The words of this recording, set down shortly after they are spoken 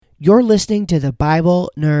You're listening to the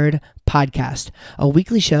Bible Nerd Podcast, a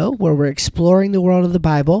weekly show where we're exploring the world of the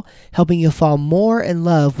Bible, helping you fall more in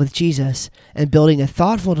love with Jesus, and building a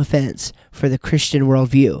thoughtful defense for the Christian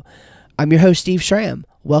worldview. I'm your host, Steve Schramm.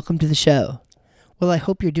 Welcome to the show. Well, I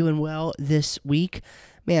hope you're doing well this week.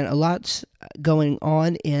 Man, a lot's going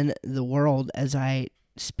on in the world as I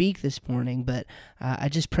speak this morning, but I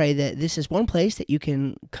just pray that this is one place that you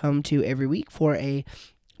can come to every week for a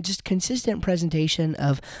just consistent presentation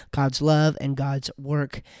of God's love and God's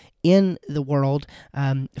work in the world.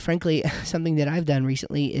 Frankly, something that I've done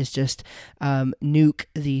recently is just nuke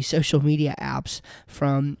the social media apps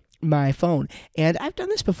from my phone. And I've done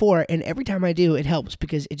this before, and every time I do, it helps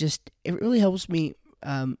because it really helps me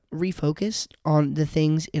refocus on the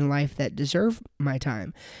things in life that deserve my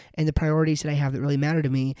time and the priorities that I have that really matter to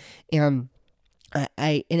me. And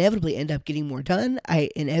I inevitably end up getting more done. I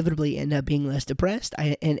inevitably end up being less depressed.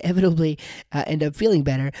 I inevitably end up feeling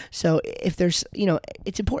better. So if there's,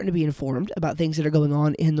 it's important to be informed about things that are going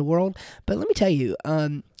on in the world. But let me tell you,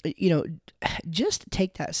 just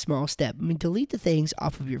take that small step. I mean, delete the things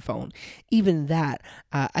off of your phone. Even that,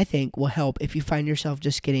 I think, will help if you find yourself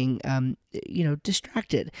just getting,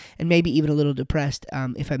 distracted and maybe even a little depressed,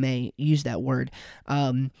 if I may use that word.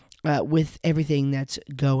 With everything that's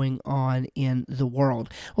going on in the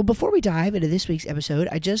world. Well, before we dive into this week's episode,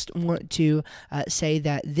 I just want to say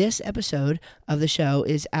that this episode of the show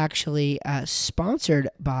is actually sponsored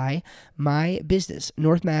by my business,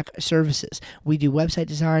 North Mac Services. We do website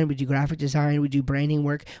design, we do graphic design, we do branding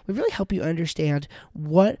work. We really help you understand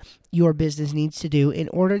what your business needs to do in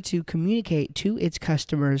order to communicate to its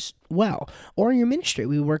customers well, or in your ministry.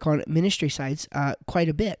 We work on ministry sites quite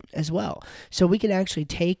a bit as well. So we can actually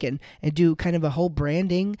take and do kind of a whole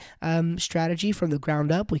branding strategy from the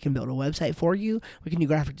ground up. We can build a website for you. We can do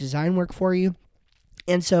graphic design work for you.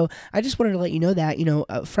 And so I just wanted to let you know that,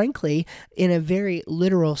 frankly, in a very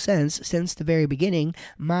literal sense, since the very beginning,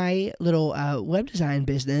 my little web design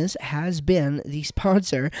business has been the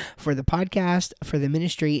sponsor for the podcast, for the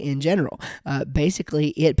ministry in general. Basically,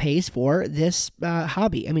 it pays for this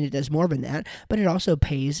hobby. I mean, it does more than that, but it also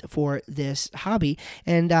pays for this hobby.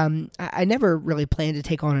 And I never really planned to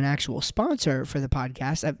take on an actual sponsor for the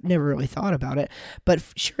podcast. I've never really thought about it. But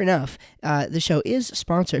sure enough, the show is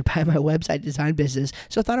sponsored by my website design business.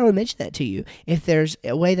 So I thought I would mention that to you. If there's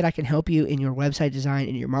a way that I can help you in your website design,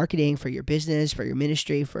 in your marketing, for your business, for your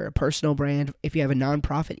ministry, for a personal brand, if you have a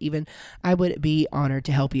nonprofit even, I would be honored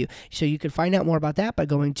to help you. So you can find out more about that by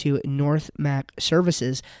going to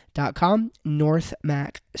northmacservices.com,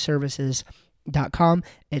 northmacservices.com.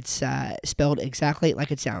 It's spelled exactly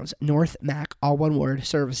like it sounds. NorthMac, all one word,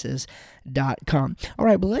 services.com. All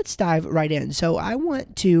right, well, let's dive right in. So I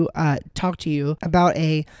want to talk to you about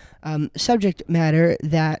a subject matter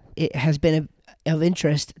that it has been of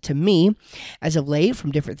interest to me as of late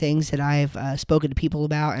from different things that I've spoken to people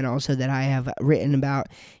about and also that I have written about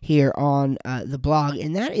here on the blog.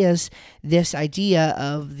 And that is this idea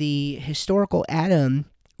of the historical Adam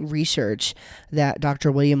research that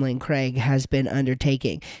Dr. William Lane Craig has been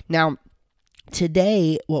undertaking. Now,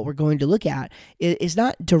 today, what we're going to look at is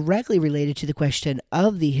not directly related to the question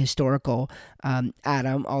of the historical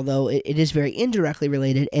Adam, although it is very indirectly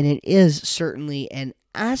related, and it is certainly an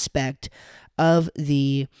aspect of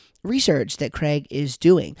the research that Craig is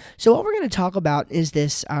doing. So what we're going to talk about is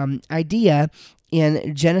this idea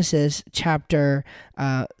in Genesis chapter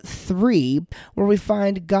 3, where we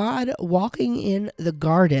find God walking in the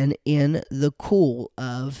garden in the cool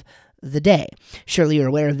of the day. Surely you're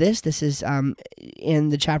aware of this. This is in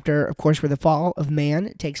the chapter, of course, where the fall of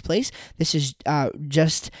man takes place. This is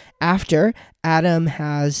just after Adam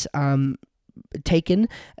has taken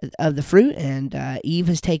of the fruit, and Eve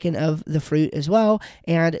has taken of the fruit as well,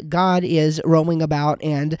 and God is roaming about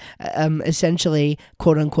and essentially,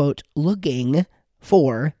 quote unquote, looking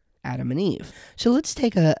for Adam and Eve. So let's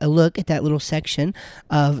take a look at that little section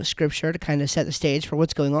of scripture to kind of set the stage for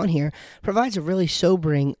what's going on here. Provides a really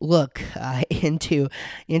sobering look into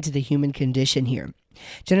the human condition here.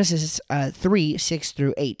 Genesis 3, 6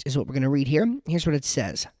 through 8 is what we're going to read here. Here's what it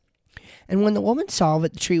says. And when the woman saw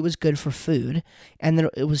that the tree was good for food, and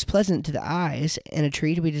that it was pleasant to the eyes, and a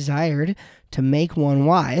tree to be desired to make one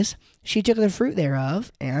wise, she took of the fruit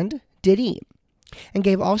thereof, and did eat, and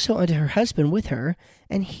gave also unto her husband with her,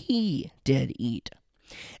 and he did eat.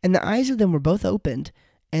 And the eyes of them were both opened,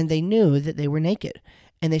 and they knew that they were naked.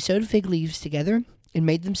 And they sewed fig leaves together, and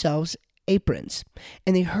made themselves aprons.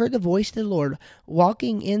 And they heard the voice of the Lord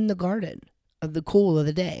walking in the garden of the cool of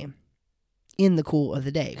the day. In the cool of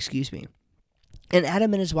the day, excuse me. And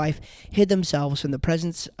Adam and his wife hid themselves from the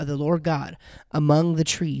presence of the Lord God among the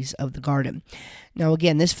trees of the garden. Now,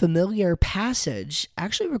 again, this familiar passage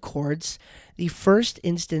actually records the first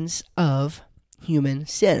instance of human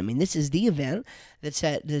sin. I mean, this is the event that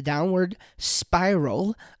set the downward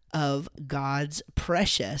spiral of God's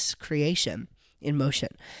precious creation in motion.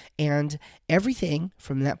 And everything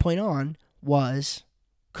from that point on was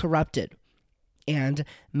corrupted. And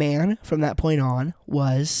man, from that point on,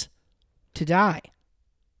 was to die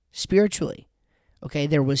spiritually. Okay,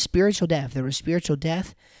 there was spiritual death. There was spiritual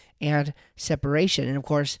death and separation. And of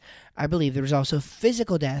course, I believe there was also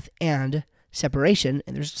physical death and separation.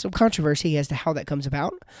 And there's some controversy as to how that comes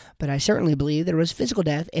about, but I certainly believe there was physical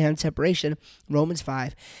death and separation. Romans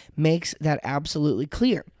 5 makes that absolutely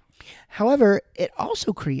clear. However, it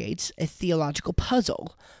also creates a theological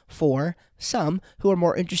puzzle for some who are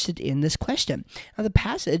more interested in this question. Now, the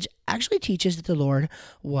passage actually teaches that the Lord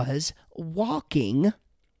was walking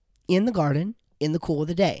in the garden in the cool of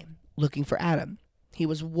the day, looking for Adam. He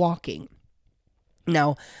was walking.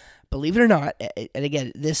 Now, believe it or not, and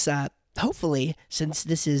again, this hopefully, since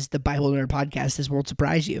this is the Bible Nerd podcast, this won't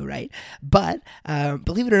surprise you, right? But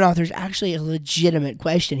believe it or not, there's actually a legitimate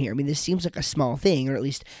question here. I mean, this seems like a small thing, or at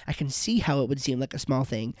least I can see how it would seem like a small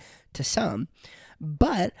thing to some.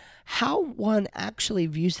 But how one actually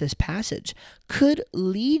views this passage could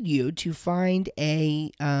lead you to find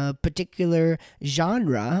a particular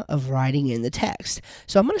genre of writing in the text.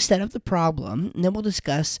 So I'm going to set up the problem, and then we'll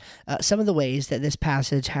discuss some of the ways that this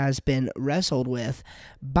passage has been wrestled with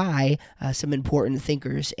by some important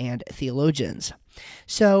thinkers and theologians.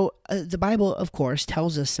 So the Bible, of course,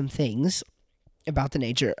 tells us some things about the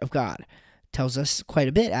nature of God. Tells us quite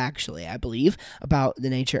a bit, actually, I believe, about the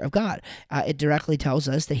nature of God. It directly tells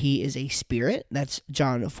us that he is a spirit. That's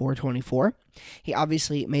John 4:24. He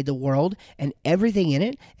obviously made the world and everything in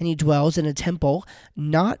it, and he dwells in a temple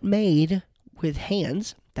not made with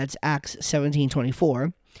hands. That's Acts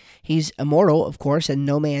 17:24. He's immortal, of course, and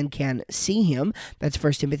no man can see him. That's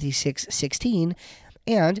 1 Timothy 6:16.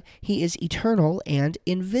 And he is eternal and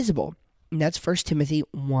invisible. And that's 1 Timothy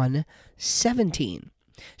 1:17.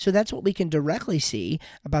 So that's what we can directly see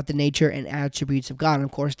about the nature and attributes of God. And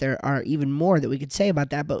of course, there are even more that we could say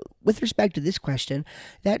about that. But with respect to this question,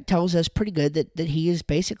 that tells us pretty good that he is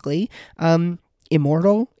basically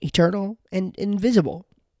immortal, eternal, and invisible.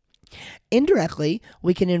 Indirectly,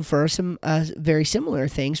 we can infer some very similar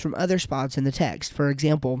things from other spots in the text. For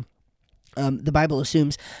example, the Bible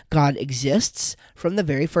assumes God exists from the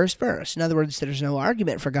very first verse. In other words, there's no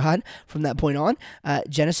argument for God from that point on.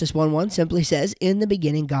 Genesis 1:1 simply says, "In the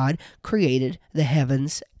beginning God created the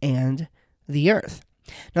heavens and the earth."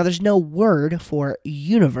 Now, there's no word for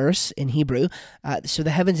universe in Hebrew, so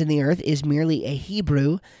the heavens and the earth is merely a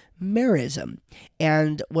Hebrew merism.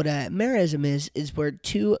 And what a merism is where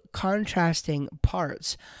two contrasting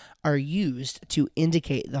parts are used to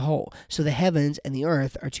indicate the whole. So the heavens and the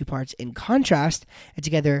earth are two parts in contrast, and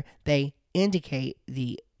together they indicate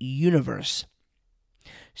the universe.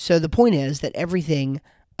 So the point is that everything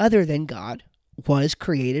other than God was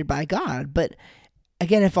created by God. But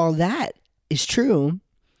again, if all that is true,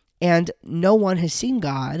 and no one has seen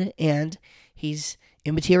God, and he's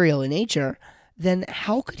immaterial in nature, then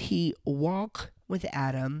how could he walk with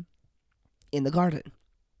Adam in the garden?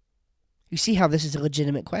 You see how this is a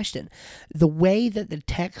legitimate question. The way that the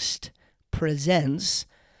text presents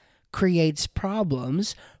creates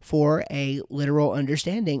problems for a literal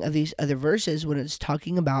understanding of these other verses when it's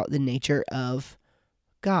talking about the nature of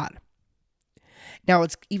God. Now,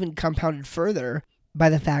 it's even compounded further by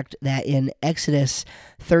the fact that in Exodus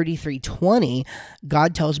 33:20,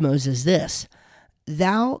 God tells Moses this,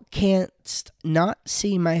 "Thou canst not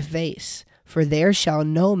see my face, for there shall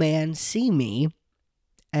no man see me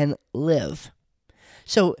and live."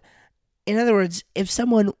 So, in other words, if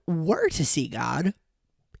someone were to see God,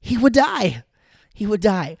 he would die. He would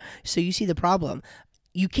die. So you see the problem.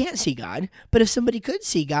 You can't see God, but if somebody could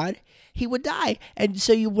see God, he would die. And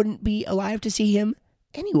so you wouldn't be alive to see him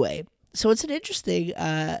anyway. So it's an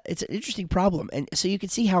interesting problem. And so you can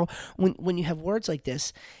see how when you have words like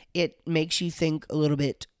this, it makes you think a little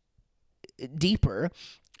bit deeper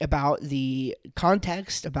about the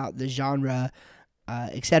context, about the genre,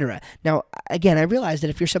 etc. Now, again, I realize that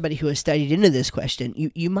if you're somebody who has studied into this question,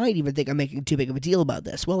 you might even think I'm making too big of a deal about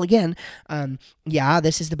this. Well, again,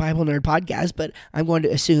 this is the Bible Nerd podcast, but I'm going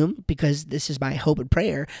to assume, because this is my hope and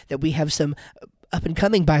prayer, that we have some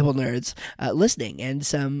up-and-coming Bible nerds listening, and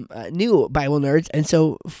some new Bible nerds. And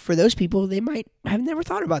so for those people, they might have never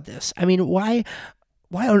thought about this. I mean, why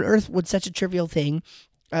on earth would such a trivial thing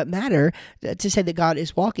matter to say that God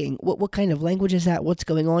is walking? What kind of language is that? What's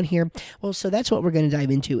going on here? Well, so that's what we're going to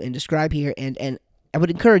dive into and describe here. And I would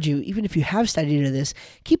encourage you, even if you have studied into this,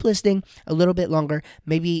 keep listening a little bit longer.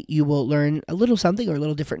 Maybe you will learn a little something or a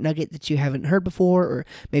little different nugget that you haven't heard before, or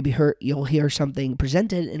maybe you'll hear something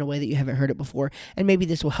presented in a way that you haven't heard it before, and maybe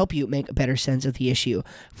this will help you make a better sense of the issue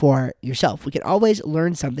for yourself. We can always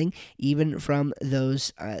learn something, even from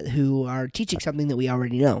those who are teaching something that we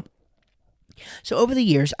already know. So over the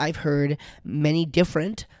years, I've heard many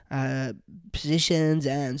different positions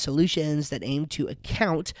and solutions that aim to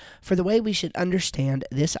account for the way we should understand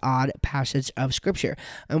this odd passage of Scripture.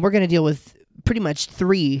 And we're going to deal with pretty much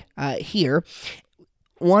three here.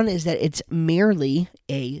 One is that it's merely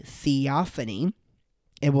a theophany,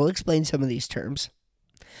 and we'll explain some of these terms.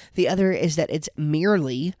 The other is that it's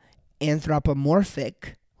merely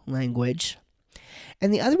anthropomorphic language.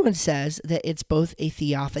 And the other one says that it's both a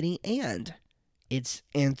theophany and it's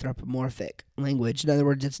anthropomorphic language. In other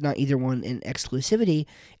words, it's not either one in exclusivity,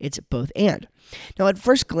 it's both and. Now, at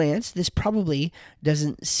first glance, this probably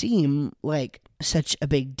doesn't seem like such a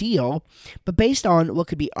big deal, but based on what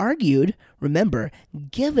could be argued, remember,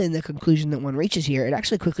 given the conclusion that one reaches here, it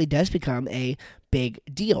actually quickly does become a big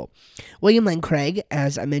deal. William Lane Craig,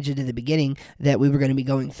 as I mentioned in the beginning, that we were going to be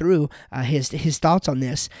going through his thoughts on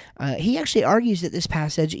this, he actually argues that this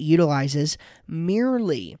passage utilizes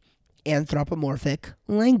merely anthropomorphic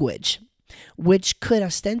language, which could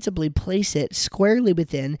ostensibly place it squarely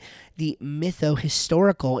within the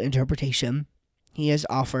mytho-historical interpretation he has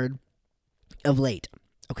offered of late.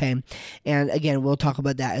 Okay, and again, we'll talk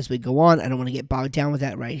about that as we go on. I don't want to get bogged down with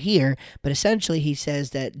that right here, but essentially he says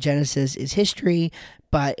that Genesis is history,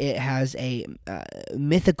 but it has a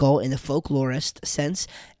mythical, in the folklorist sense,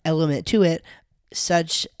 element to it,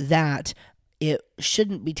 such that it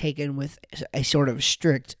shouldn't be taken with a sort of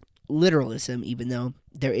strict literalism, even though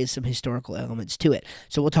there is some historical elements to it.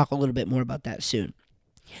 So we'll talk a little bit more about that soon.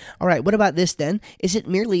 All right, what about this then? Is it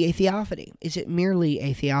merely a theophany? Is it merely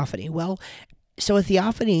a theophany? Well, so a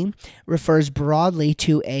theophany refers broadly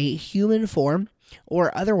to a human form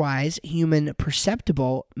or otherwise human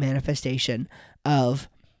perceptible manifestation of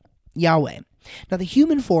Yahweh. Now, the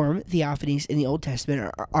human form theophanies in the Old Testament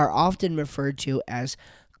are often referred to as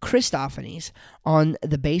Christophanies, on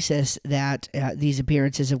the basis that these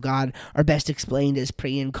appearances of God are best explained as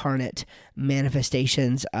pre-incarnate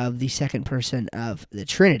manifestations of the second person of the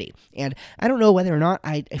Trinity. And I don't know whether or not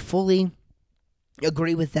I fully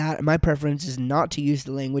agree with that. My preference is not to use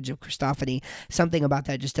the language of Christophany. Something about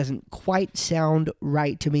that just doesn't quite sound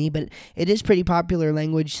right to me, but it is pretty popular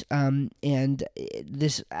language, and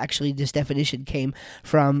this definition came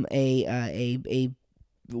from a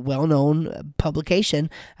well-known publication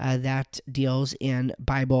that deals in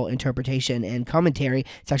Bible interpretation and commentary.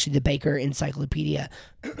 It's actually the Baker Encyclopedia,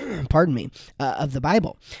 of the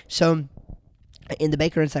Bible. So in the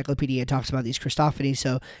Baker Encyclopedia, it talks about these Christophanies.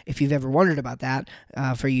 So if you've ever wondered about that,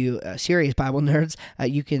 for you serious Bible nerds,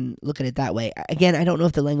 you can look at it that way. Again, I don't know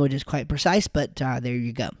if the language is quite precise, but there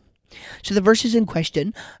you go. So the verses in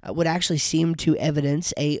question would actually seem to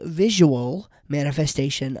evidence a visual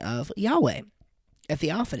manifestation of Yahweh, a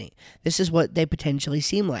theophany. This is what they potentially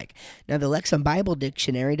seem like. Now, the Lexham Bible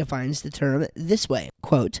Dictionary defines the term this way,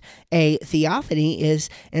 quote, "A theophany is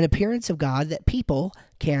an appearance of God that people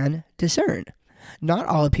can discern. Not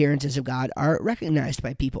all appearances of God are recognized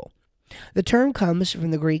by people." The term comes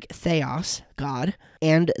from the Greek theos, God,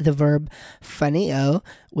 and the verb phaneo,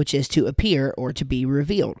 which is to appear or to be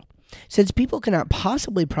revealed. Since people cannot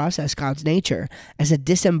possibly process God's nature as a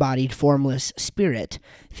disembodied, formless spirit,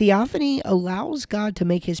 theophany allows God to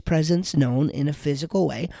make his presence known in a physical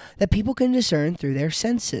way that people can discern through their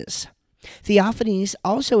senses. Theophanies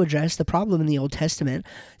also address the problem in the Old Testament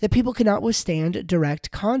that people cannot withstand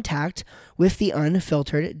direct contact with the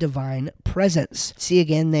unfiltered divine presence. See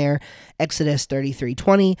again there, Exodus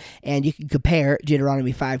 33:20, and you can compare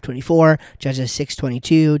Deuteronomy 5:24, Judges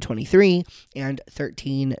 6:22, 23, and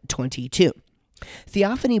 13:22.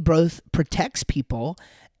 Theophany both protects people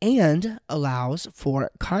and allows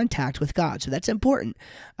for contact with God. So that's important.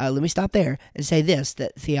 Let me stop there and say this,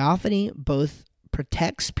 that theophany both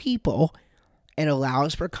protects people and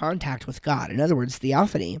allows for contact with God. In other words,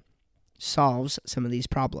 theophany solves some of these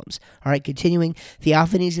problems. All right, continuing,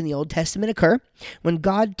 theophanies in the Old Testament occur when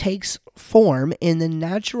God takes form in the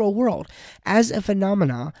natural world as a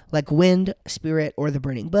phenomena like wind, spirit, or the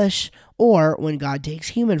burning bush, or when God takes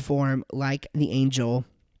human form like the angel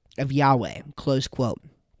of Yahweh, close quote.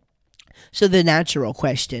 So the natural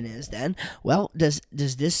question is then, well, does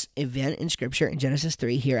this event in Scripture in Genesis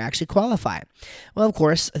 3 here actually qualify? Well, of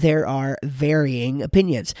course, there are varying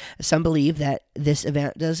opinions. Some believe that this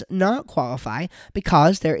event does not qualify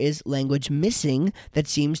because there is language missing that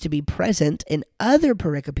seems to be present in other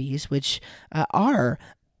pericopes, which are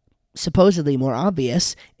supposedly more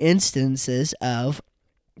obvious instances of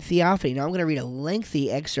theophany. Now I'm going to read a lengthy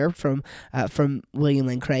excerpt from William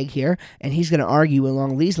Lane Craig here, and he's going to argue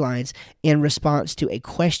along these lines in response to a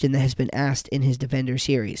question that has been asked in his Defender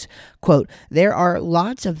series. Quote, "There are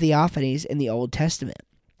lots of theophanies in the Old Testament,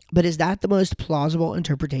 but is that the most plausible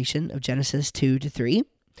interpretation of Genesis 2 to 3?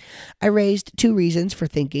 I raised two reasons for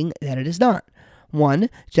thinking that it is not. One,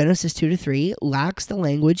 Genesis 2 to 3 lacks the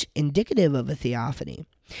language indicative of a theophany.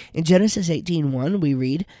 In Genesis 18:1, we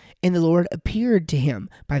read, "And the Lord appeared to him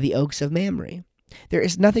by the oaks of Mamre." There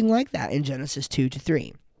is nothing like that in Genesis 2 to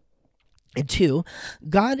 3. And two,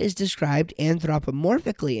 God is described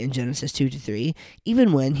anthropomorphically in Genesis 2 to 3,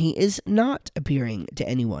 even when he is not appearing to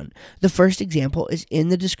anyone. The first example is in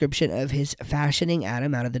the description of his fashioning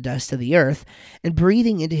Adam out of the dust of the earth and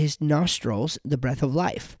breathing into his nostrils the breath of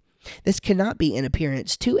life. This cannot be an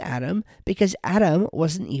appearance to Adam because Adam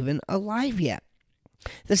wasn't even alive yet.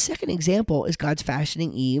 The second example is God's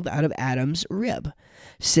fashioning Eve out of Adam's rib.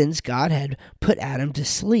 Since God had put Adam to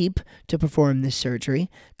sleep to perform this surgery,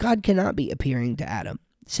 God cannot be appearing to Adam.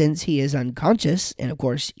 Since he is unconscious, and of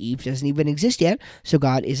course Eve doesn't even exist yet, so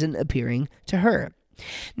God isn't appearing to her.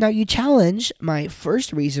 Now you challenge my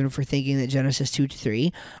first reason for thinking that Genesis 2 to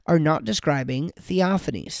 3 are not describing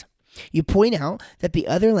theophanies. You point out that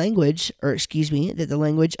the language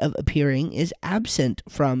of appearing is absent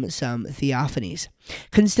from some theophanies.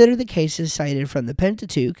 Consider the cases cited from the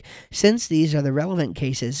Pentateuch, since these are the relevant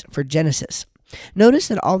cases for Genesis. Notice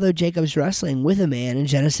that although Jacob's wrestling with a man in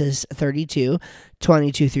Genesis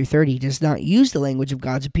 32:22 through 30 does not use the language of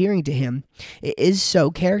God's appearing to him, it is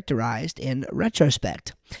so characterized in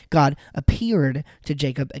retrospect. God appeared to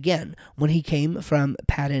Jacob again when he came from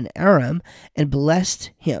Paddan Aram and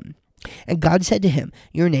blessed him. And God said to him,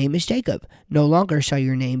 "Your name is Jacob. No longer shall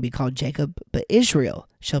your name be called Jacob, but Israel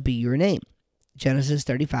shall be your name." Genesis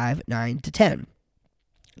 35:9-10.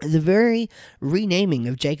 The very renaming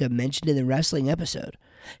of Jacob mentioned in the wrestling episode.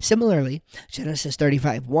 Similarly, Genesis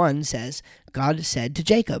 35:1 says, God said to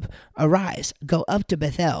Jacob, "Arise, go up to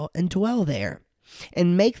Bethel and dwell there,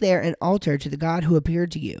 and make there an altar to the God who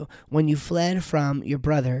appeared to you when you fled from your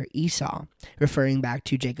brother Esau," referring back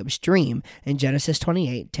to Jacob's dream in Genesis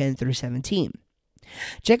 28:10-17.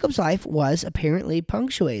 Jacob's life was apparently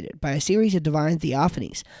punctuated by a series of divine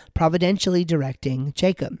theophanies, providentially directing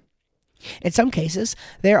Jacob. In some cases,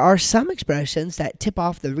 there are some expressions that tip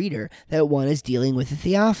off the reader that one is dealing with a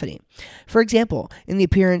theophany. For example, in the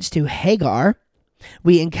appearance to Hagar,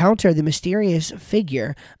 we encounter the mysterious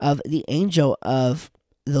figure of the angel of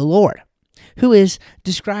the Lord, who is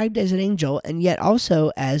described as an angel and yet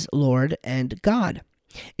also as Lord and God.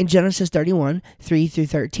 In Genesis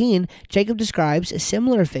 31:3-13, Jacob describes a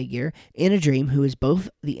similar figure in a dream who is both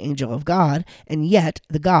the angel of God and yet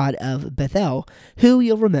the God of Bethel, who,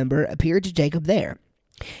 you'll remember, appeared to Jacob there.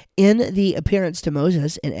 In the appearance to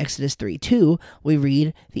Moses in Exodus 3:2, we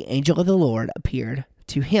read, "The angel of the Lord appeared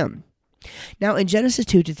to him." Now, in Genesis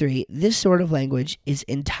 2 to 3, this sort of language is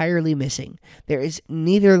entirely missing. There is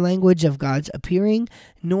neither language of God's appearing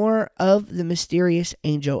nor of the mysterious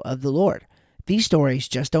angel of the Lord. These stories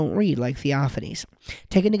just don't read like theophanies.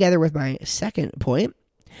 Taken together with my second point,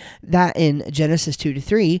 that in Genesis 2 to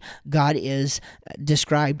 3, God is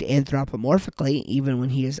described anthropomorphically even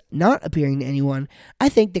when he is not appearing to anyone, I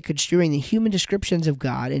think that construing the human descriptions of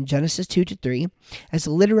God in Genesis 2 to 3 as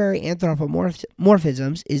literary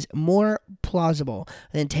anthropomorphisms is more plausible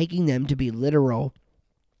than taking them to be literal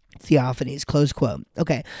theophanies, close quote.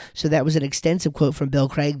 Okay, so that was an extensive quote from Bill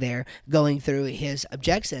Craig there, going through his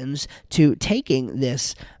objections to taking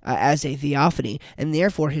this as a theophany, and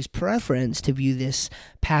therefore his preference to view this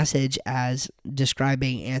passage as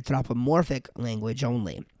describing anthropomorphic language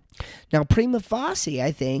only. Now, prima facie,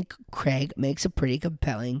 I think Craig makes a pretty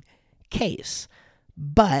compelling case.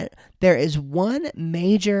 But there is one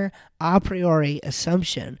major a priori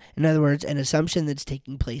assumption, in other words, an assumption that's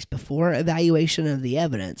taking place before evaluation of the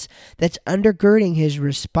evidence, that's undergirding his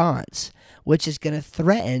response, which is going to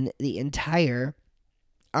threaten the entire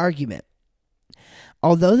argument.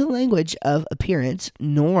 Although the language of appearance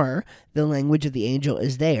nor the language of the angel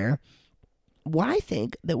is there, I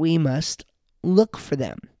think that we must look for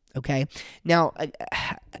them. Okay? Now,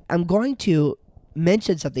 I'm going to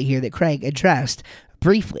mention something here that Craig addressed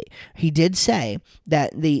briefly. He did say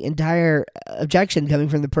that the entire objection coming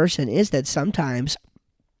from the person is that sometimes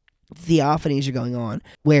theophanies are going on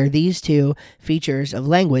where these two features of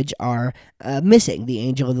language are missing: the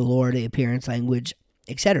angel of the Lord, the appearance language,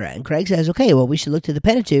 etc. And Craig says, okay, well, we should look to the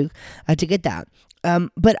Pentateuch to get that.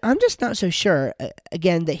 But I'm just not so sure,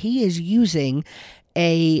 again, that he is using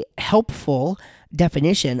a helpful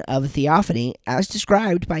definition of theophany as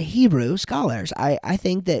described by Hebrew scholars. I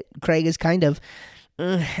think that Craig is kind of,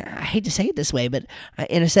 I hate to say it this way, but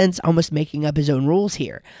in a sense, almost making up his own rules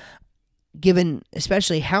here, given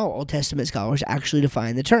especially how Old Testament scholars actually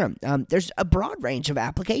define the term. There's a broad range of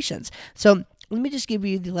applications. So let me just give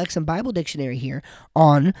you the Lexham Bible Dictionary here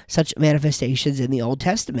on such manifestations in the Old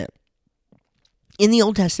Testament. In the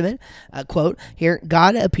Old Testament, quote, here,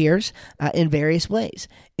 God appears in various ways,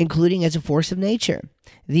 including as a force of nature.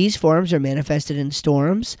 These forms are manifested in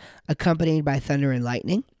storms, accompanied by thunder and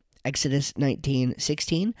lightning, Exodus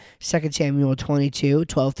 19:16, 2 Samuel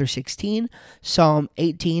 22:12 through 16, Psalm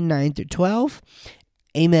 18:9 through 12,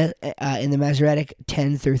 Amos in the Masoretic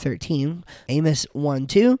 10 through 13, Amos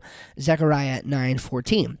 1:2, Zechariah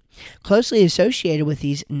 9:14. Closely associated with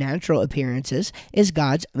these natural appearances is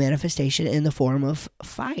God's manifestation in the form of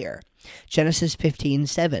fire. Genesis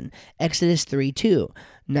 15:7, Exodus 3:2,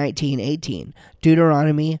 19:18,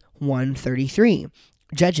 Deuteronomy 1:33.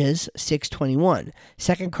 Judges 6:21,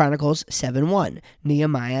 2 Chronicles 7:1,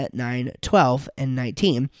 Nehemiah 9:12 and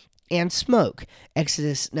 19, and smoke,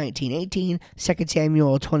 Exodus 19:18, 2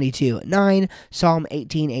 Samuel 22:9, Psalm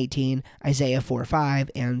 18:18, Isaiah 4:5,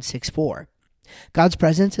 and 6:4. God's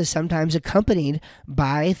presence is sometimes accompanied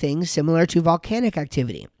by things similar to volcanic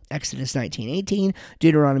activity. Exodus 19:18,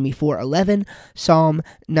 Deuteronomy 4:11, Psalm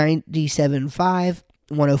 97:5,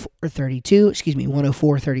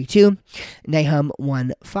 104:32, Nahum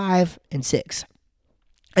 1:5 and 6,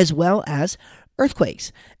 as well as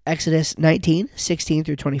earthquakes. Exodus 19:16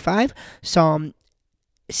 through 25, Psalm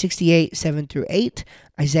 68:7 through 8,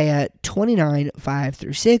 Isaiah 29:5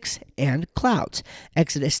 through 6, and clouds.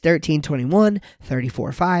 Exodus 13:21,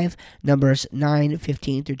 34:5, Numbers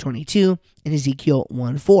 9:15 through 22, and Ezekiel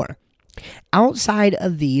 1:4. Outside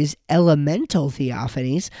of these elemental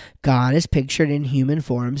theophanies, God is pictured in human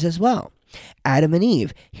forms as well. Adam and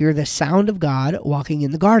Eve hear the sound of God walking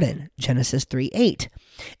in the garden, Genesis 3:8.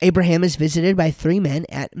 Abraham is visited by three men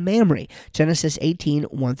at Mamre, Genesis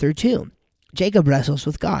 18:1 through 2. Jacob wrestles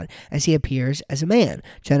with God as he appears as a man,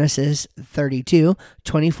 Genesis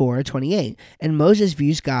 32:24-28. And Moses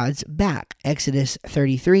views God's back, Exodus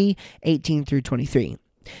 33:18 through 23.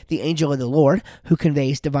 The angel of the Lord, who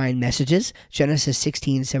conveys divine messages, Genesis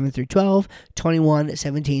 16:7 through 12,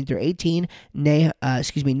 21:17 through 18,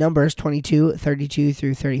 Numbers 22:32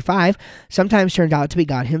 through 35, sometimes turned out to be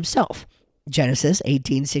God himself. Genesis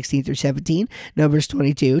 18:16 through 17, Numbers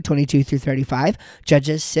 22:22 through 35,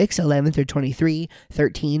 Judges 6:11 through 23,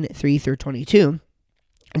 13:3 through 22,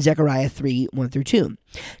 Zechariah 3:1 through 2.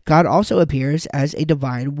 God also appears as a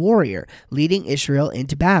divine warrior, leading Israel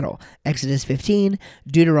into battle, Exodus 15,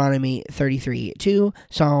 Deuteronomy 33:2,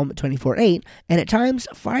 Psalm 24:8, and at times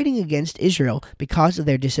fighting against Israel because of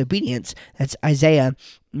their disobedience. That's Isaiah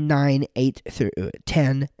 9:8 through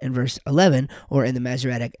 10 and verse 11, or in the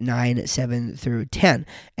Masoretic 9:7 through 10,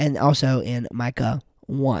 and also in Micah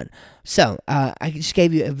 1. So I just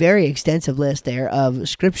gave you a very extensive list there of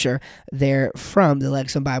scripture there from the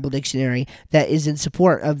Lexham Bible Dictionary that is in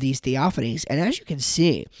support of these theophanies. And as you can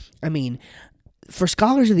see, I mean, for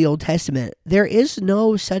scholars of the Old Testament, there is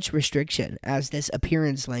no such restriction as this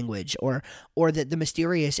appearance language or that the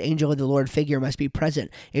mysterious angel of the Lord figure must be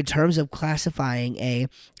present in terms of classifying a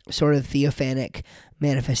sort of theophanic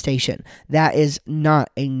manifestation. That is not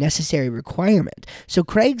a necessary requirement. So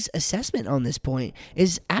Craig's assessment on this point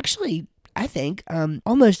is actually, I think,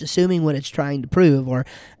 almost assuming what it's trying to prove, or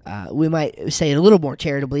we might say it a little more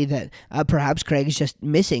charitably that perhaps Craig is just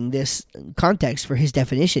missing this context for his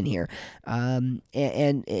definition here. And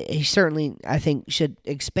he certainly, I think, should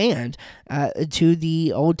expand to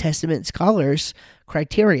the Old Testament scholars'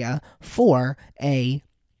 criteria for a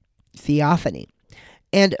theophany.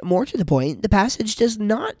 And more to the point, the passage does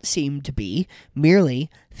not seem to be merely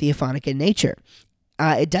theophanic in nature.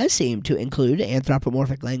 It does seem to include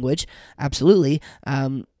anthropomorphic language, absolutely.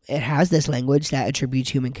 It has this language that attributes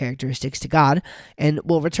human characteristics to God, and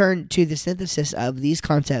we'll return to the synthesis of these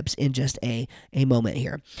concepts in just a moment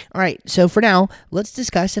here. All right, so for now, let's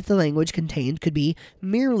discuss if the language contained could be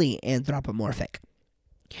merely anthropomorphic.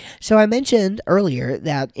 So I mentioned earlier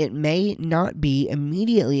that it may not be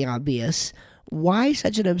immediately obvious why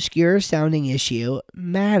such an obscure-sounding issue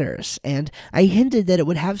matters, and I hinted that it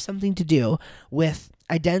would have something to do with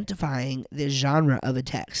identifying the genre of a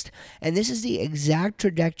text. And this is the exact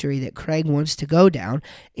trajectory that Craig wants to go down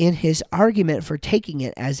in his argument for taking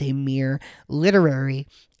it as a mere literary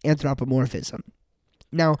anthropomorphism.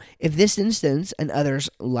 Now, if this instance and others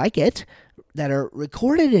like it that are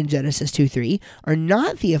recorded in Genesis 2:3 are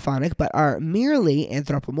not theophonic but are merely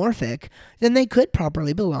anthropomorphic, then they could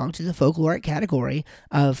properly belong to the folkloric category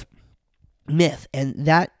of myth. And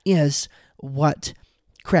that is what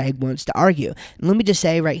Craig wants to argue. And let me just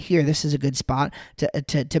say right here, this is a good spot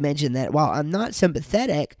to mention that while I'm not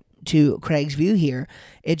sympathetic to Craig's view here,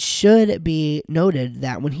 it should be noted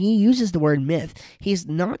that when he uses the word myth, he's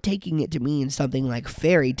not taking it to mean something like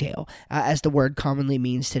fairy tale, as the word commonly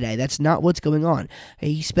means today. That's not what's going on.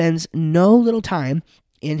 He spends no little time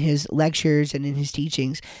in his lectures and in his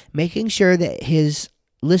teachings making sure that his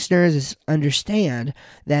listeners understand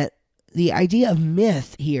that the idea of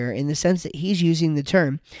myth here, in the sense that he's using the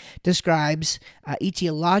term, describes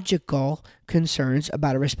etiological concerns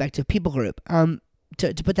about a respective people group.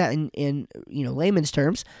 To put that in layman's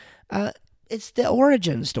terms, it's the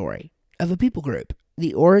origin story of a people group.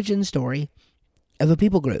 The origin story of a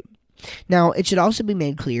people group. Now, it should also be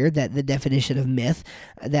made clear that the definition of myth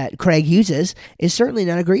that Craig uses is certainly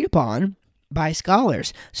not agreed upon by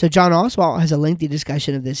scholars. So John Oswalt has a lengthy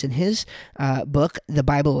discussion of this in his book, The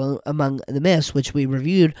Bible Among the Myths, which we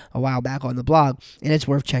reviewed a while back on the blog, and it's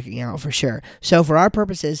worth checking out for sure. So for our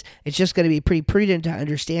purposes, it's just going to be pretty prudent to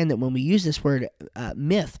understand that when we use this word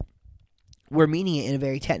myth, we're meaning it in a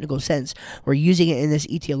very technical sense. We're using it in this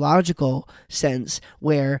etiological sense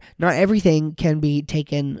where not everything can be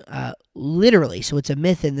taken literally. So it's a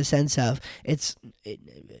myth in the sense of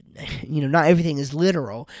not everything is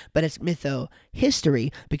literal, but it's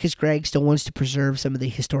mytho-history because Craig still wants to preserve some of the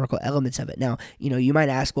historical elements of it. Now, you might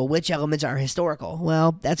ask, well, which elements are historical?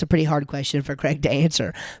 Well, that's a pretty hard question for Craig to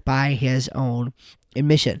answer by his own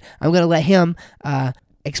admission. I'm going to let him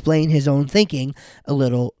explain his own thinking a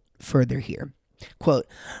little further here. Quote,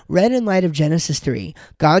 read in light of Genesis 3,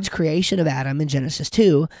 God's creation of Adam in Genesis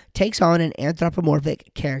 2 takes on an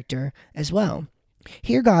anthropomorphic character as well.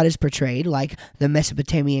 Here God is portrayed like the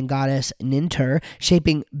Mesopotamian goddess Nintur,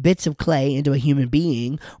 shaping bits of clay into a human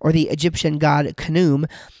being, or the Egyptian god Khnum,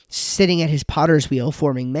 sitting at his potter's wheel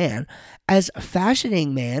forming man, as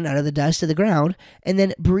fashioning man out of the dust of the ground, and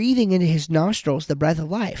then breathing into his nostrils the breath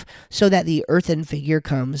of life, so that the earthen figure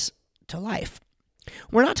comes to life.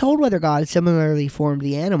 We're not told whether God similarly formed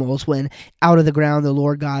the animals when out of the ground the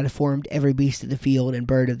Lord God formed every beast of the field and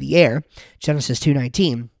bird of the air, Genesis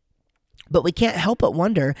 2:19. But we can't help but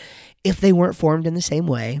wonder if they weren't formed in the same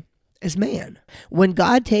way as man. When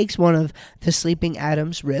God takes one of the sleeping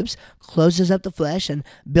Adam's ribs, closes up the flesh, and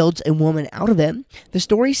builds a woman out of it, the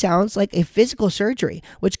story sounds like a physical surgery,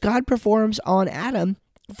 which God performs on Adam,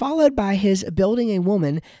 followed by his building a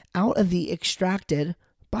woman out of the extracted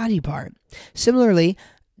body part. Similarly,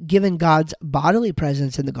 given God's bodily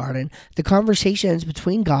presence in the garden, the conversations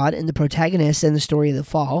between God and the protagonists in the story of the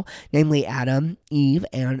fall, namely Adam, Eve,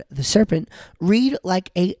 and the serpent, read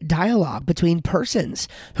like a dialogue between persons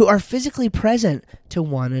who are physically present to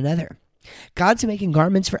one another. God's making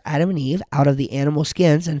garments for Adam and Eve out of the animal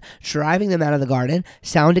skins and driving them out of the garden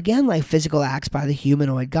sound again like physical acts by the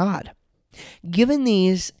humanoid God. Given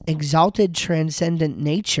the exalted transcendent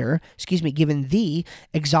nature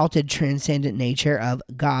of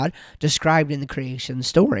God described in the creation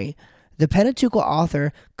story, the Pentateuchal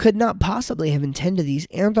author could not possibly have intended these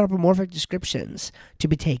anthropomorphic descriptions to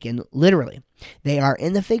be taken literally. They are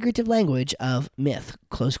in the figurative language of myth,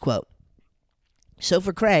 close quote. So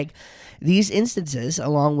for Craig, these instances,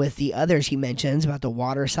 along with the others he mentions about the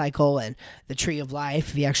water cycle and the tree of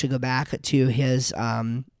life, if you actually go back to his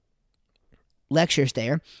lectures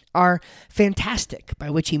there, are fantastic, by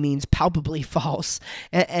which he means palpably false,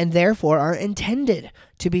 and therefore are intended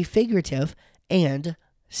to be figurative and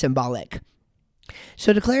symbolic.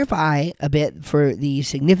 So to clarify a bit for the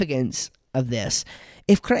significance of this,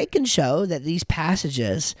 if Craig can show that these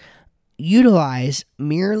passages utilize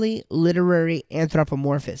merely literary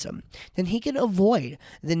anthropomorphism, then he can avoid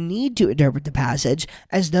the need to interpret the passage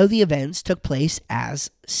as though the events took place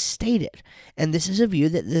as stated. And this is a view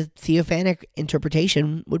that the theophanic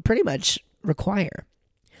interpretation would pretty much require.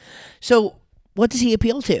 So what does he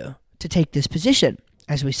appeal to take this position?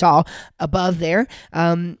 As we saw above there,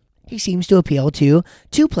 he seems to appeal to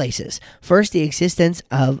two places. First, the existence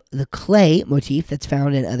of the clay motif that's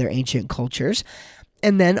found in other ancient cultures,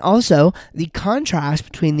 and then also the contrast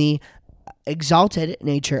between the exalted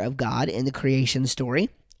nature of God in the creation story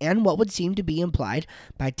and what would seem to be implied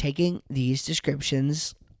by taking these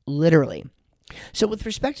descriptions literally. So with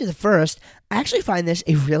respect to the first, I actually find this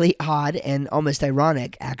a really odd and almost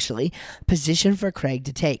ironic, actually, position for Craig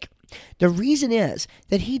to take. The reason is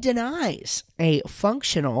that he denies a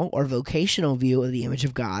functional or vocational view of the image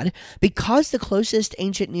of God because the closest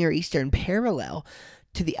ancient Near Eastern parallel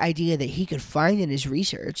to the idea that he could find in his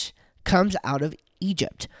research comes out of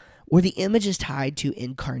Egypt, where the image is tied to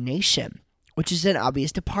incarnation, which is an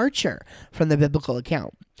obvious departure from the biblical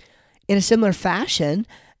account. In a similar fashion,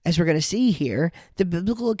 as we're going to see here, the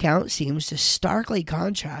biblical account seems to starkly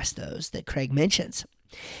contrast those that Craig mentions.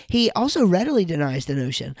 He also readily denies the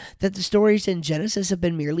notion that the stories in Genesis have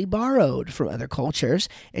been merely borrowed from other cultures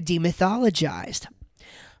and demythologized.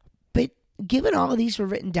 But given all of these were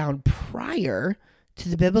written down prior to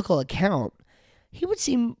the biblical account, he would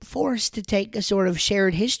seem forced to take a sort of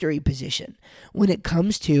shared history position when it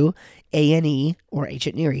comes to A&E or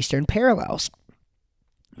ancient Near Eastern parallels.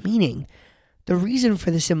 Meaning, the reason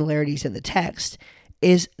for the similarities in the text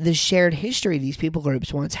is the shared history these people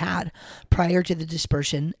groups once had prior to the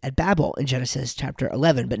dispersion at Babel in Genesis chapter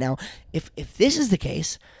 11. But now, if this is the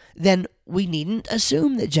case, then we needn't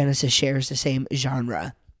assume that Genesis shares the same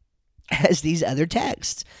genre as these other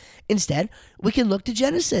texts. Instead, we can look to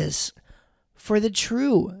Genesis for the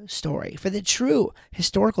true story, for the true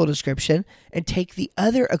historical description, and take the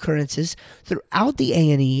other occurrences throughout the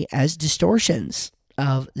A&E as distortions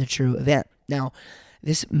of the true event. Now,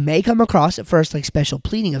 this may come across at first like special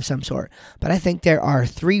pleading of some sort, but I think there are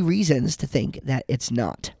 3 reasons to think that it's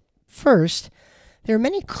not. First, there are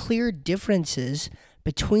many clear differences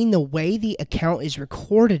between the way the account is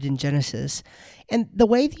recorded in Genesis and the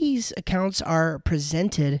way these accounts are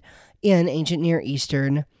presented in ancient Near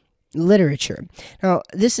Eastern literature. Now,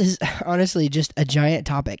 this is honestly just a giant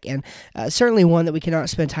topic, and certainly one that we cannot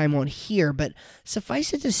spend time on here, but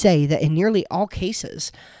suffice it to say that in nearly all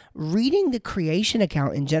cases, reading the creation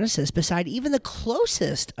account in Genesis beside even the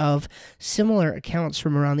closest of similar accounts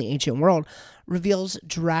from around the ancient world reveals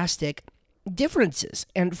drastic differences.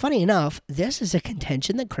 And funny enough, this is a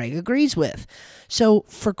contention that Craig agrees with. So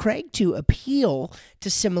for Craig to appeal to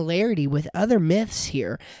similarity with other myths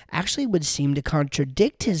here actually would seem to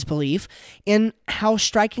contradict his belief in how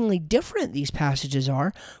strikingly different these passages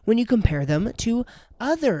are when you compare them to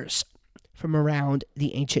others from around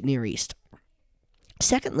the ancient Near East.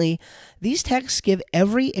 Secondly, these texts give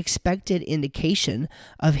every expected indication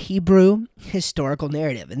of Hebrew historical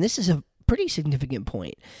narrative, and this is a pretty significant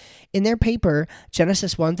point. In their paper,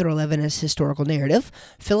 Genesis 1 through 11 as historical narrative,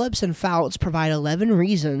 Phillips and Fouts provide 11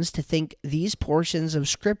 reasons to think these portions of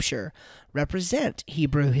Scripture represent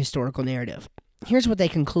Hebrew historical narrative. Here's what they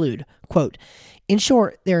conclude, quote, "In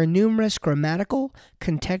short, there are numerous grammatical,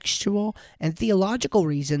 contextual, and theological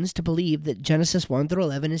reasons to believe that Genesis 1 through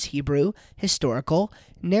 11 is Hebrew historical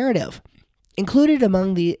narrative. Included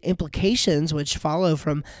among the implications which follow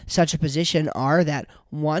from such a position are that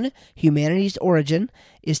 1. Humanity's origin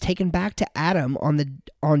is taken back to Adam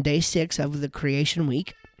on day 6 of the creation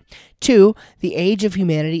week. 2. The age of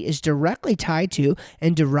humanity is directly tied to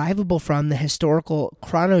and derivable from the historical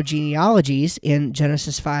chronogenealogies in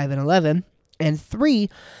Genesis 5 and 11. And 3.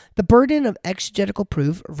 The burden of exegetical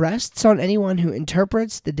proof rests on anyone who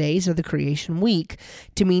interprets the days of the creation week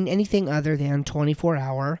to mean anything other than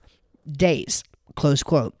 24-hour days," close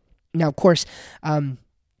quote. Now, of course,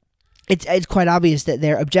 it's quite obvious that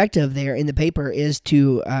their objective there in the paper is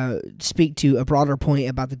to speak to a broader point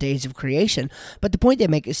about the days of creation, but the point they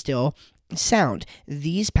make is still sound.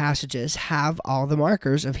 These passages have all the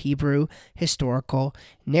markers of Hebrew historical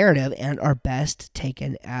narrative and are best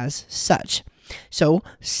taken as such. So,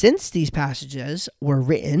 since these passages were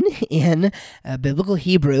written in biblical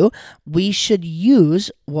Hebrew, we should use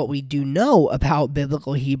what we do know about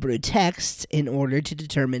biblical Hebrew texts in order to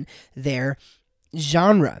determine their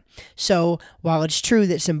genre. So, while it's true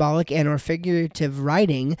that symbolic and or figurative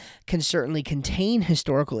writing can certainly contain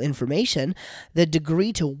historical information, the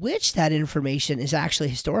degree to which that information is actually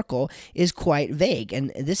historical is quite vague.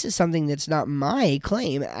 And this is something that's not my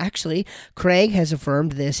claim. Actually, Craig has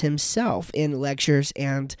affirmed this himself in lectures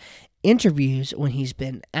and interviews when he's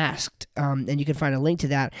been asked. And you can find a link to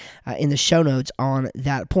that in the show notes on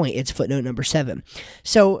that point. It's footnote number 7.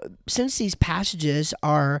 So since these passages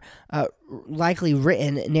are likely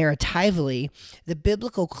written narratively, the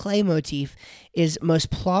biblical clay motif is most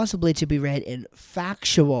plausibly to be read in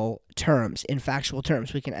factual terms.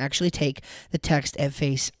 We can actually take the text at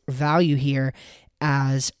face value here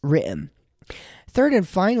as written. Third and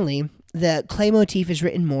finally, the clay motif is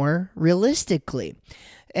written more realistically.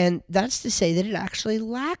 And that's to say that it actually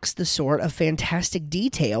lacks the sort of fantastic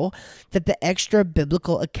detail that the extra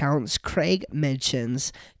biblical accounts Craig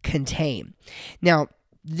mentions contain. Now,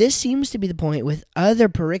 this seems to be the point with other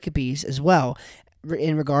pericopes as well,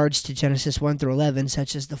 in regards to Genesis 1 through 11,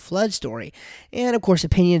 such as the flood story. And of course,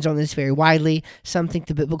 opinions on this vary widely. Some think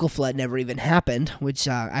the biblical flood never even happened, which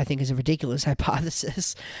I think is a ridiculous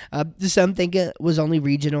hypothesis. Some think it was only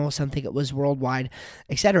regional, some think it was worldwide,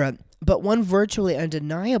 etc. But one virtually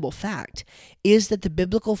undeniable fact is that the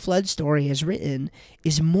biblical flood story as written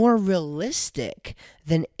is more realistic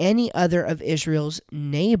than any other of Israel's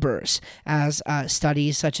neighbors, as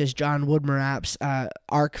studies such as John Woodmarap's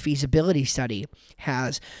Ark feasibility study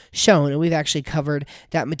has shown. And we've actually covered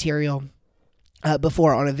that material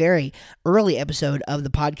before on a very early episode of the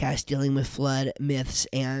podcast dealing with flood myths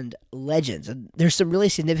and legends. And there's some really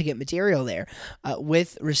significant material there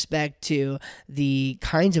with respect to the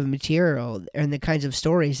kinds of material and the kinds of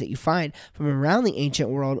stories that you find from around the ancient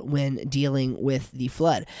world when dealing with the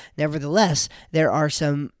flood. Nevertheless, there are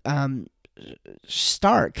some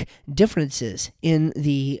stark differences in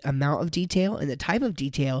the amount of detail and the type of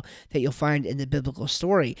detail that you'll find in the biblical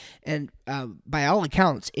story. And by all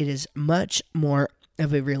accounts, it is much more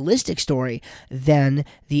of a realistic story than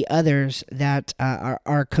the others that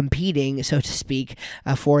are competing, so to speak,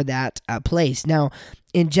 for that place. Now,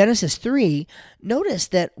 in Genesis 3, notice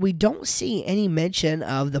that we don't see any mention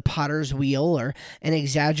of the potter's wheel or an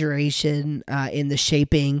exaggeration in the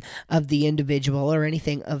shaping of the individual or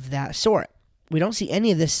anything of that sort. We don't see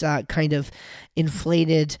any of this kind of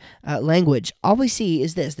inflated language. All we see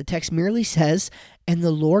is this. The text merely says, "And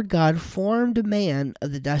the Lord God formed man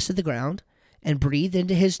of the dust of the ground and breathed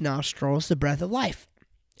into his nostrils the breath of life.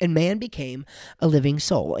 And man became a living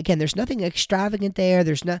soul." Again, there's nothing extravagant there.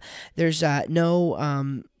 There's no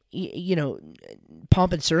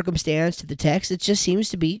pomp and circumstance to the text. It just seems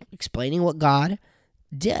to be explaining what God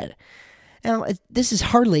did. Now, this is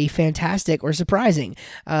hardly fantastic or surprising.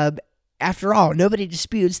 After all, nobody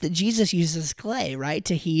disputes that Jesus uses clay, right,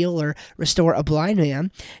 to heal or restore a blind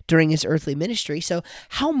man during his earthly ministry. So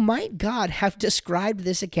how might God have described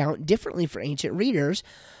this account differently for ancient readers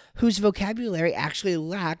whose vocabulary actually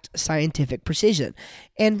lacked scientific precision?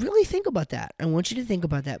 And really think about that. I want you to think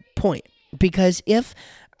about that point. Because if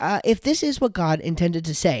this is what God intended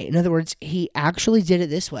to say, in other words, he actually did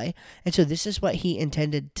it this way, and so this is what he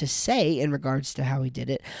intended to say in regards to how he did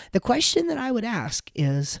it, the question that I would ask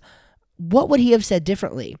is, what would he have said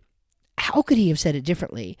differently? How could he have said it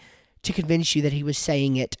differently to convince you that he was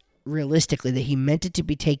saying it realistically, that he meant it to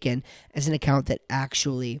be taken as an account that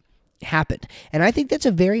actually happened? And I think that's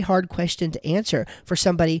a very hard question to answer for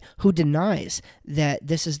somebody who denies that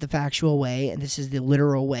this is the factual way and this is the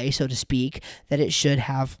literal way, so to speak, that it should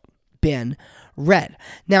have been read.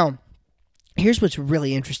 Now, here's what's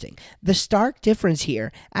really interesting. The stark difference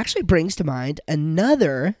here actually brings to mind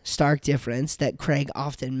another stark difference that Craig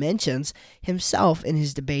often mentions himself in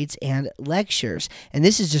his debates and lectures. And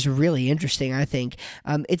this is just really interesting, I think.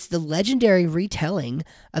 It's the legendary retelling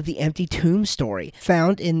of the empty tomb story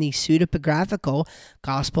found in the pseudepigraphical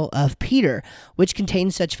Gospel of Peter, which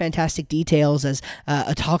contains such fantastic details as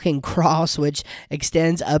a talking cross which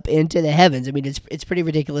extends up into the heavens. I mean, it's pretty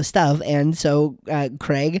ridiculous stuff. And so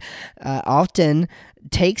Craig often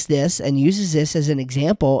takes this and uses this as an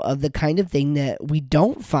example of the kind of thing that we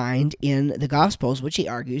don't find in the Gospels, which he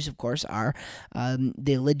argues, of course, are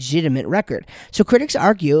the legitimate record. So critics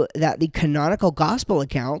argue that the canonical Gospel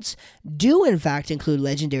accounts do, in fact, include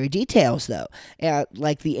legendary details, though,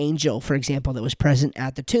 like the angel, for example, that was present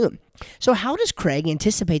at the tomb. So how does Craig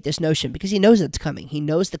anticipate this notion? Because he knows it's coming. He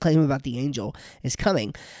knows the claim about the angel is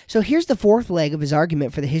coming. So here's the fourth leg of his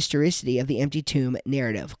argument for the historicity of the empty tomb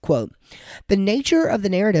narrative. Quote, "The nature of the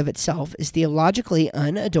narrative itself is theologically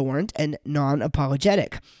unadorned and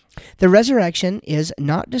non-apologetic. The resurrection is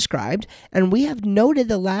not described, and we have noted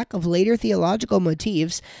the lack of later theological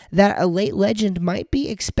motifs that a late legend might be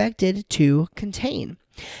expected to contain.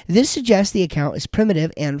 This suggests the account is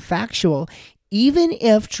primitive and factual, even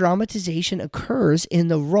if dramatization occurs in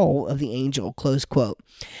the role of the angel," close quote.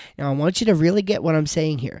 Now, I want you to really get what I'm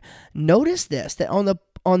saying here. Notice this, that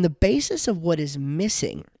on the basis of what is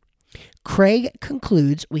missing, Craig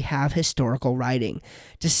concludes we have historical writing,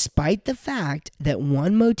 despite the fact that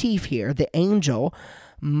one motif here, the angel,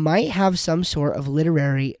 might have some sort of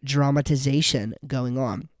literary dramatization going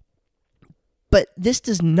on. But this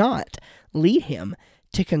does not lead him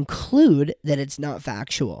to conclude that it's not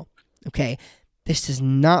factual. Okay? This does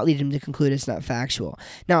not lead him to conclude it's not factual.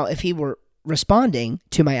 Now, if he were responding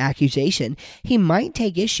to my accusation, he might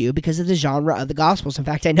take issue because of the genre of the Gospels. In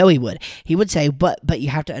fact, I know he would. He would say, but you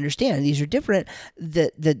have to understand, these are different.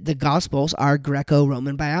 The Gospels are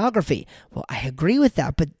Greco-Roman biography. Well, I agree with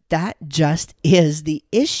that, but that just is the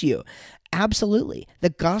issue. Absolutely. The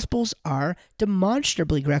Gospels are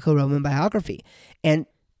demonstrably Greco-Roman biography. And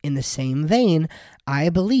in the same vein, I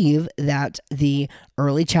believe that the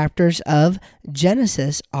early chapters of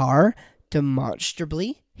Genesis are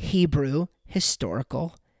demonstrably Hebrew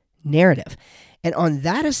historical narrative. And on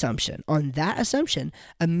that assumption,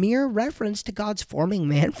 a mere reference to God's forming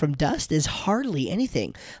man from dust is hardly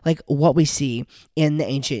anything like what we see in the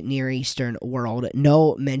ancient Near Eastern world.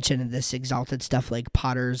 No mention of this exalted stuff like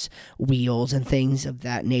potter's wheels and things of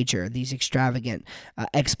that nature, these extravagant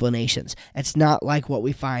explanations. It's not like what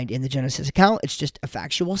we find in the Genesis account. It's just a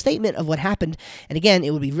factual statement of what happened. And again, it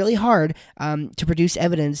would be really hard to produce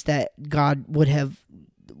evidence that God would have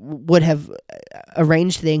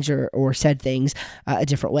arranged things or said things a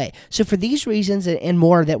different way. So for these reasons and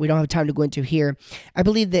more that we don't have time to go into here, I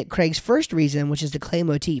believe that Craig's first reason, which is the clay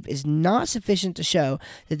motif, is not sufficient to show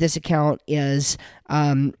that this account is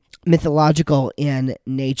mythological in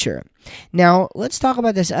nature. Now, let's talk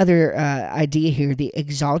about this other idea here, the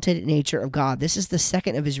exalted nature of God. This is the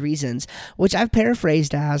second of his reasons, which I've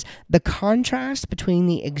paraphrased as the contrast between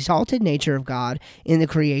the exalted nature of God in the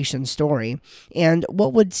creation story and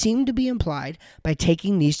what would seem to be implied by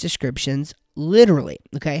taking these descriptions literally.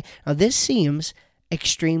 Okay? Now, this seems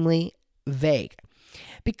extremely vague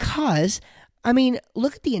because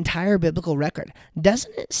look at the entire biblical record.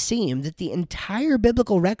 Doesn't it seem that the entire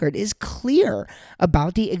biblical record is clear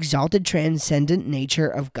about the exalted transcendent nature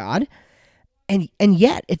of God? And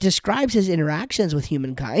yet it describes his interactions with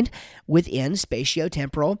humankind within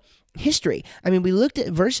spatio-temporal history. We looked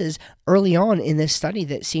at verses early on in this study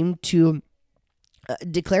that seemed to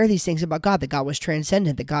declare these things about God, that God was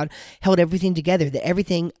transcendent, that God held everything together, that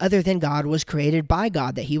everything other than God was created by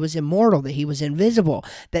God, that he was immortal, that he was invisible,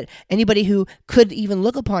 that anybody who could even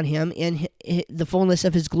look upon him in the fullness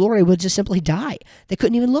of his glory would just simply die. They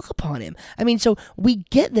couldn't even look upon him. So we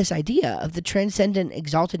get this idea of the transcendent,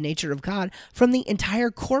 exalted nature of God from the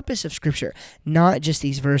entire corpus of Scripture, not just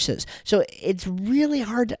these verses. So it's really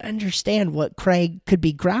hard to understand what Craig could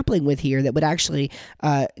be grappling with here that would actually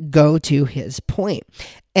go to his point.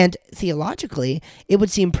 And theologically, it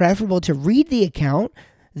would seem preferable to read the account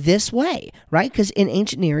this way, right? Because in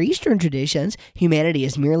ancient Near Eastern traditions, humanity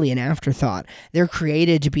is merely an afterthought. They're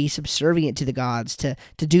created to be subservient to the gods, to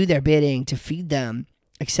do their bidding, to feed them,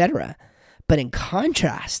 etc. But in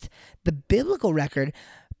contrast, the biblical record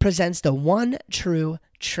presents the one true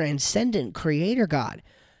transcendent creator God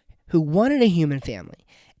who wanted a human family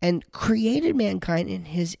and created mankind in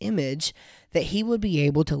his image that he would be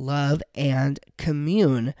able to love and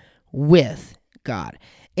commune with God.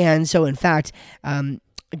 And so, in fact,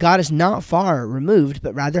 God is not far removed,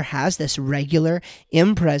 but rather has this regular,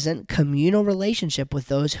 in-present, communal relationship with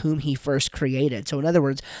those whom he first created. So in other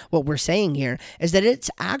words, what we're saying here is that it's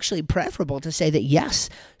actually preferable to say that, yes,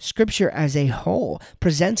 Scripture as a whole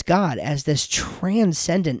presents God as this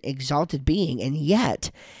transcendent, exalted being, and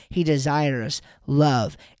yet he desires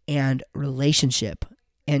love and relationship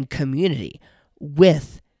and community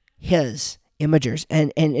with his imagers,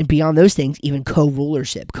 and beyond those things, even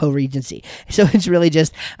co-rulership, co-regency. So it's really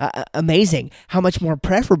just amazing how much more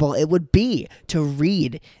preferable it would be to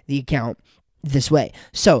read the account this way.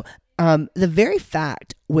 So the very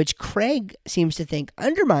fact which Craig seems to think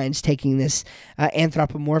undermines taking this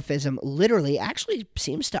anthropomorphism literally actually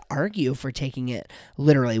seems to argue for taking it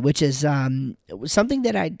literally, which is something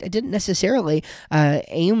that I didn't necessarily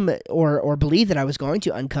aim or believe that I was going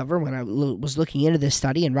to uncover when I was looking into this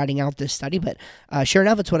study and writing out this study. But sure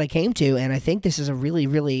enough, it's what I came to, and I think this is a really,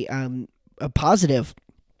 really a positive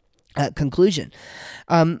conclusion.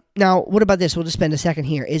 Now, what about this? We'll just spend a second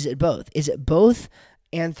here. Is it both? Is it both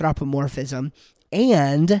anthropomorphism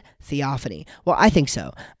and theophany? Well, I think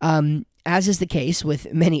so. As is the case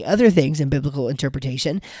with many other things in biblical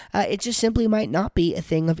interpretation, it just simply might not be a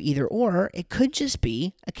thing of either or. It could just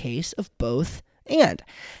be a case of both and.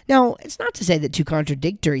 Now, it's not to say that two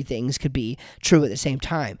contradictory things could be true at the same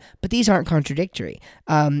time, but these aren't contradictory.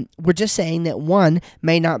 We're just saying that one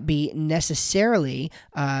may not be necessarily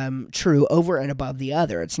true over and above the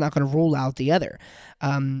other. It's not going to rule out the other.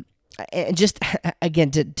 And just, again,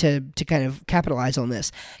 to kind of capitalize on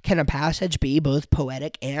this, can a passage be both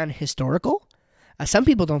poetic and historical? Some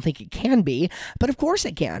people don't think it can be, but of course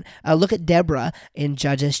it can. Look at Deborah in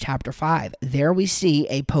Judges chapter 5. There we see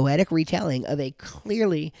a poetic retelling of a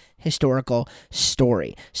clearly historical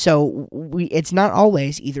story. So it's not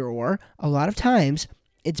always either or. A lot of times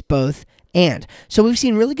it's both and. So we've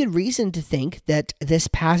seen really good reason to think that this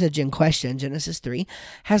passage in question, Genesis 3,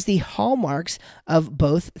 has the hallmarks of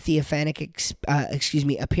both theophanic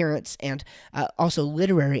appearance and also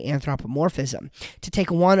literary anthropomorphism. To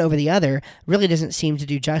take one over the other really doesn't seem to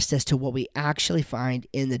do justice to what we actually find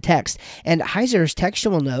in the text. And Heiser's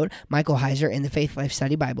textual note, Michael Heiser in the Faith Life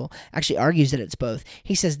Study Bible, actually argues that it's both.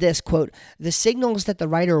 He says this, quote, "The signals that the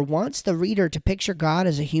writer wants the reader to picture God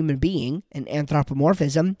as a human being, an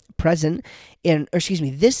anthropomorphism, present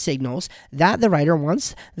this signals that the writer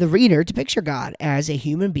wants the reader to picture God as a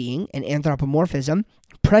human being, an anthropomorphism,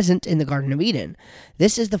 present in the Garden of Eden.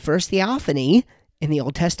 This is the first theophany in the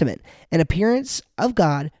Old Testament, an appearance of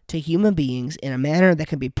God to human beings in a manner that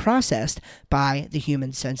can be processed by the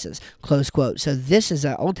human senses," close quote. So this is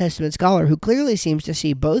an Old Testament scholar who clearly seems to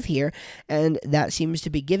see both here, and that seems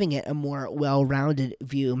to be giving it a more well-rounded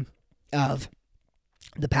view of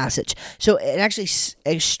the passage. So it actually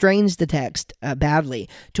strains the text badly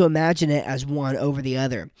to imagine it as one over the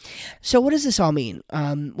other. So what does this all mean?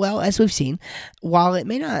 Well, as we've seen, while it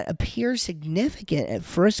may not appear significant at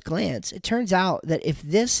first glance, it turns out that if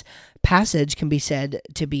this passage can be said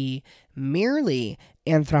to be merely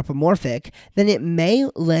anthropomorphic, then it may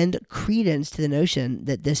lend credence to the notion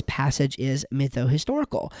that this passage is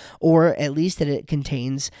mytho-historical, or at least that it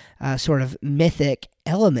contains sort of mythic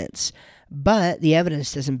elements. But the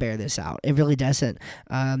evidence doesn't bear this out. It really doesn't.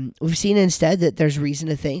 We've seen instead that there's reason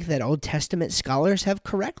to think that Old Testament scholars have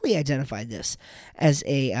correctly identified this as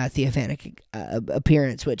a theophanic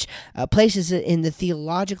appearance, which places it in the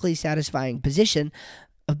theologically satisfying position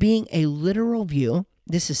of being a literal view.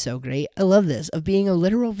 This is so great. I love this. Of being a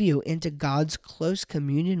literal view into God's close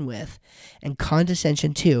communion with and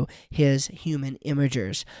condescension to his human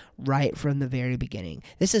imagers right from the very beginning.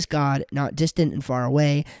 This is God not distant and far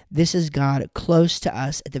away. This is God close to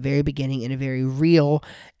us at the very beginning in a very real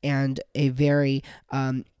and a very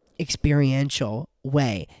experiential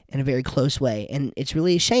way, in a very close way. And it's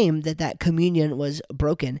really a shame that that communion was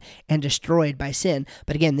broken and destroyed by sin.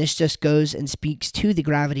 But again, this just goes and speaks to the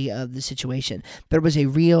gravity of the situation. There was a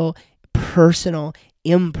real, personal,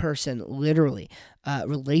 in-person, literally,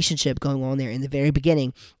 relationship going on there in the very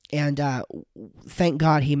beginning. And thank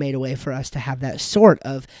God he made a way for us to have that sort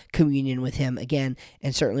of communion with him again.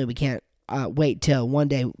 And certainly we can't wait till one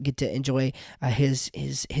day we get to enjoy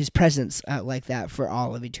his presence like that for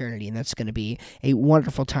all of eternity, and that's going to be a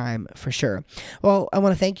wonderful time for sure. Well, I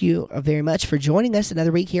want to thank you very much for joining us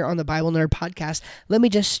another week here on the Bible Nerd Podcast. Let me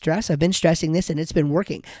just stress, I've been stressing this, and it's been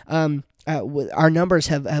working. Our numbers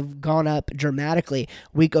have gone up dramatically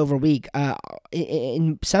week over week.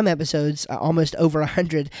 In some episodes, almost over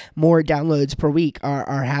 100 more downloads per week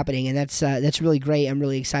are happening, and that's really great. I'm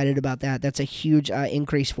really excited about that. That's a huge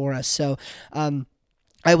increase for us. So,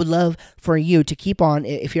 I would love for you to keep on,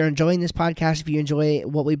 if you're enjoying this podcast, if you enjoy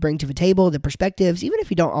what we bring to the table, the perspectives, even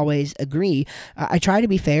if you don't always agree, I try to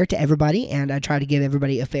be fair to everybody, and I try to give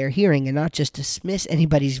everybody a fair hearing and not just dismiss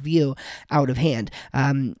anybody's view out of hand.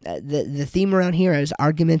 The theme around here is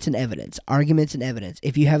arguments and evidence. Arguments and evidence.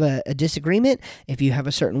 If you have a disagreement, if you have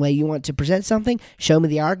a certain way you want to present something, show me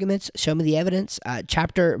the arguments, show me the evidence,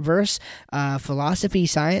 chapter, verse, philosophy,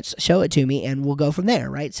 science, show it to me, and we'll go from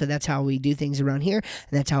there, right? So that's how we do things around here.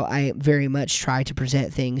 And that's how I very much try to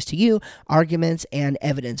present things to you, arguments and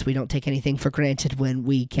evidence. We don't take anything for granted when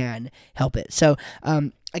we can help it. So,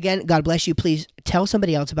 again, God bless you. Please tell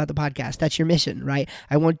somebody else about the podcast. That's your mission, right?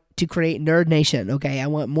 I want to create Nerd Nation, okay? I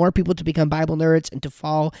want more people to become Bible nerds and to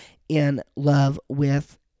fall in love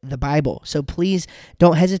with the Bible. So please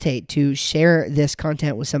don't hesitate to share this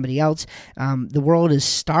content with somebody else. The world is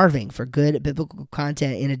starving for good biblical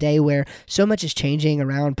content in a day where so much is changing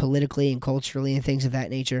around politically and culturally and things of that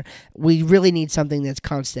nature. We really need something that's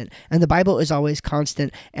constant. And the Bible is always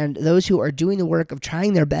constant. And those who are doing the work of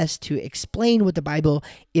trying their best to explain what the Bible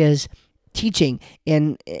is teaching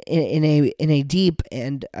in a deep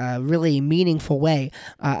and really meaningful way,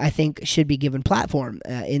 I think should be given platform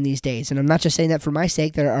in these days. And I'm not just saying that for my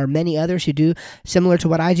sake. There are many others who do similar to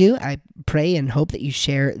what I do. I pray and hope that you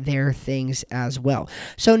share their things as well.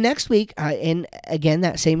 So next week, in again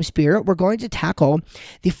that same spirit, we're going to tackle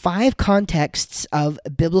the 5 contexts of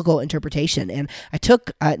biblical interpretation. And I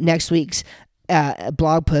took next week's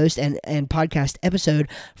blog post and podcast episode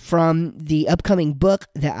from the upcoming book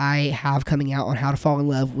that I have coming out on how to fall in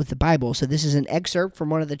love with the Bible. So this is an excerpt from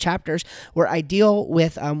one of the chapters where I deal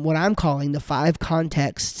with what I'm calling the 5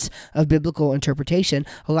 contexts of biblical interpretation.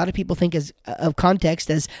 A lot of people think of context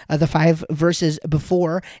as the 5 verses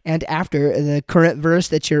before and after the current verse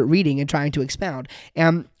that you're reading and trying to expound.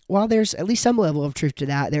 While there's at least some level of truth to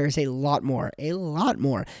that, there is a lot more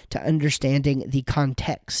to understanding the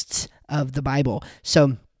contexts of the Bible.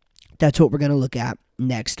 So that's what we're going to look at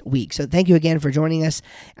next week. So thank you again for joining us.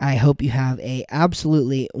 I hope you have a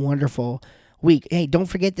absolutely wonderful week. Hey, don't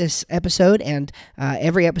forget this episode and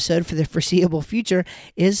every episode for the foreseeable future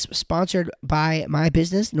is sponsored by my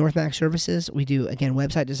business, North Mac Services. We do, again,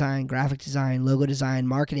 website design, graphic design, logo design,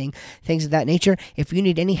 marketing, things of that nature. If you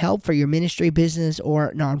need any help for your ministry, business,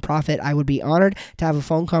 or nonprofit, I would be honored to have a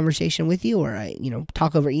phone conversation with you, or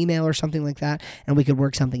talk over email or something like that, and we could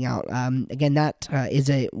work something out. Again, that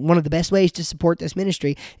is one of the best ways to support this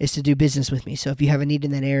ministry is to do business with me. So if you have a need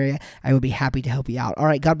in that area, I would be happy to help you out. All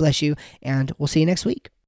right, God bless you, and we'll see you next week.